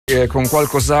con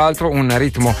qualcos'altro, un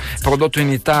ritmo prodotto in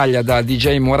Italia da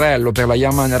DJ Morello per la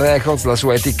Yah Man Records, la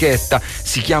sua etichetta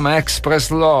si chiama Express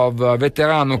Love,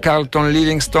 veterano Carlton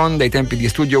Livingston dei tempi di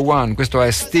Studio One, questo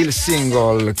è Still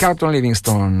Single, Carlton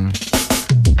Livingston.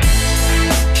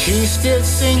 She's still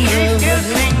single,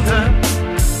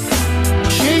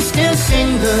 she's still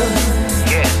single,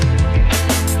 yeah.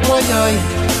 Boy,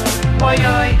 boy,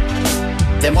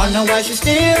 them wonder why she's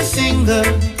still single.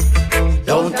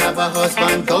 Don't have a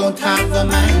husband, don't have a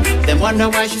man. Them wonder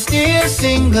why she's still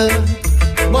single.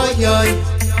 Boy,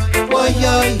 boy,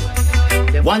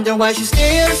 they wonder why she's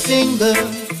still single.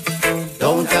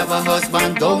 Don't have a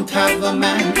husband, don't have a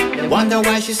man. They wonder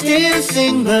why she's still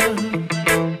single.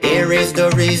 Here is the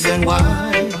reason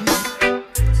why.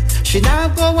 She now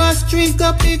go a street,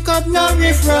 go pick up no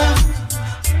riffraff.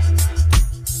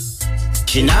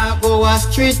 She now go a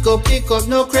street, go pick up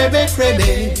no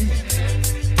crabby.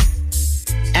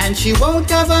 And she won't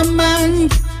have a man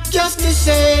just to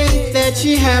say that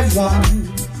she have one.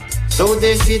 So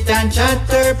they sit and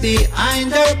chatter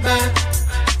behind her back.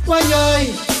 Why,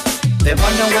 they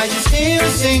wonder why she's still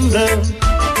single.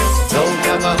 Don't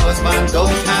have a husband,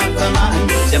 don't have a man.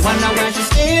 They wonder why she's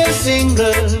still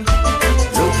single.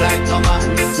 Look like no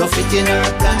man, no fit in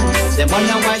her plan. They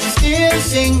wonder why she's still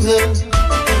single.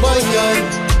 Boy,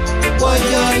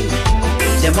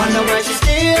 they wonder why she's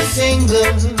still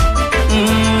single.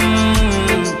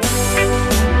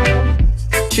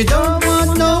 She don't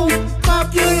want no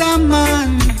popular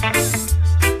man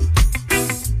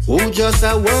who just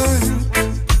a work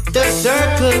the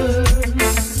circle.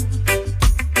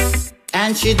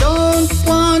 And she don't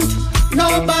want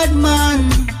no bad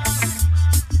man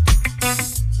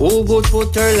who would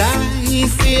put her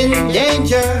life in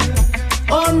danger.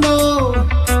 Oh no,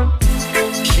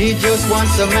 she just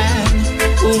wants a man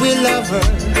who will love her.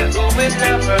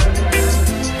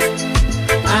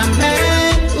 A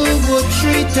man who would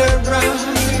treat her right.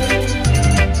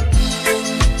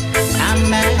 A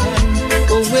man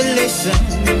who will listen.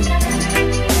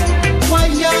 Why,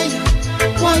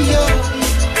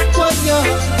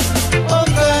 oh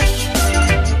gosh.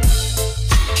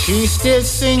 She's still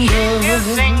single.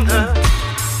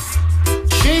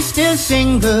 She's still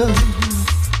single.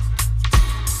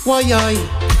 Why,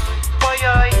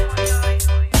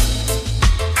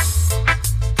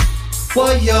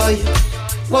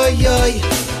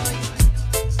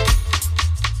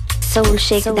 Soul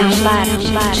Shakedown Party,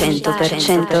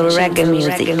 100% reggae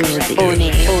music, dal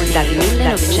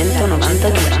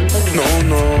 1992.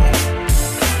 No.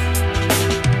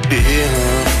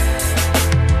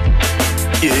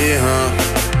 Yeah.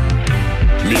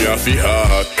 Me have the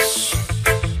hearts.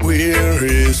 Where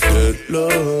is that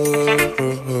love?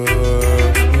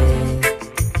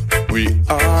 We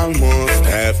almost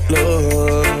have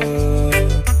love.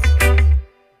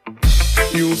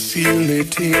 You feel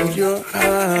it in your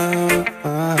heart.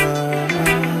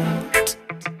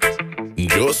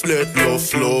 Just let love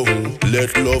flow,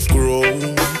 let love grow.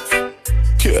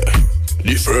 Yeah,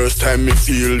 the first time me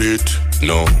feel it,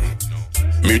 no.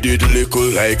 Me did little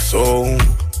like so.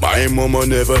 My mama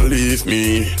never leave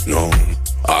me, no.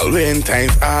 All when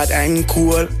times hard and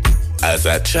cool, as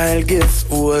a child gets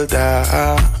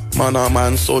older. Man a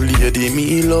man so lady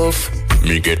me love.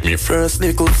 Me get me first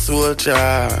little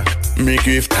soldier. Me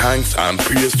give thanks and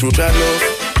praise to the love.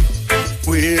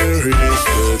 Where is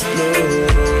the love?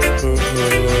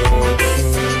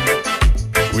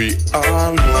 We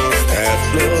almost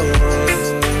have love.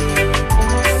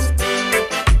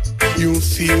 You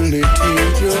feel it in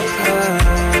your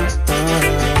heart.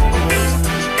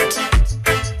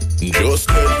 Just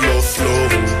let love flow,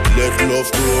 let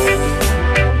love grow.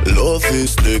 Love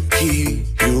is the key,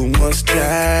 you must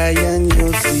try and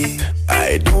you'll see.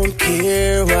 I don't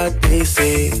care what they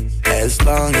say, as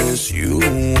long as you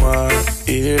are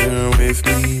here with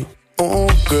me. Oh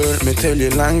girl, me tell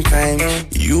you long time,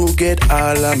 you get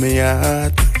all of my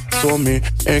heart. So me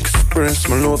express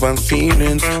my love and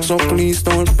feelings, so please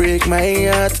don't break my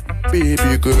heart,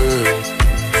 baby girl.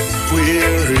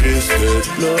 Where is that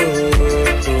love?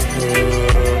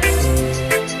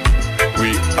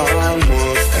 We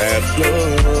almost have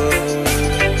love.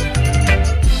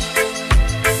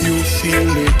 You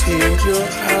feel it in your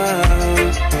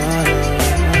heart.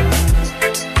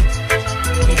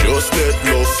 Just let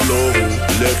love flow,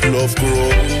 let love grow.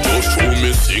 Just show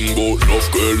me sing about love,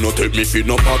 girl, not take me feed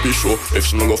no papi show. If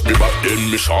she no love me back then,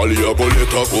 me surely I go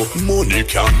let her go. Money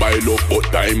can't buy love, but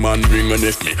diamond ring. And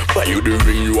if me buy you the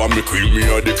ring, you are me queen, me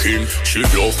are the king. She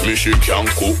love me, she can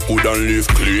cook good and live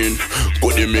clean.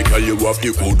 But they make her you have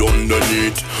the good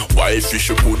underneath. Wifey,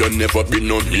 she could have never been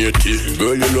no matey.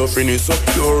 Girl, your loving is so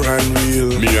pure and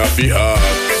real. Me have the heart.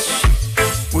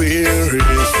 Where is the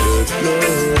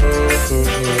love?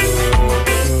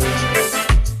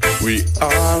 We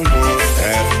almost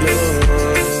have love.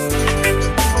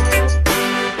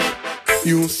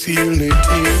 You feel it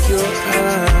in your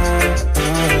heart.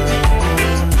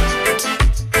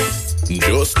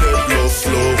 Just let love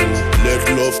flow, let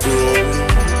love grow.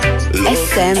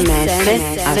 SMS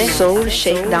a Soul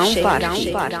Shakedown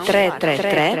Party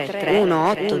 333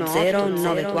 180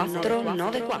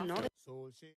 9494.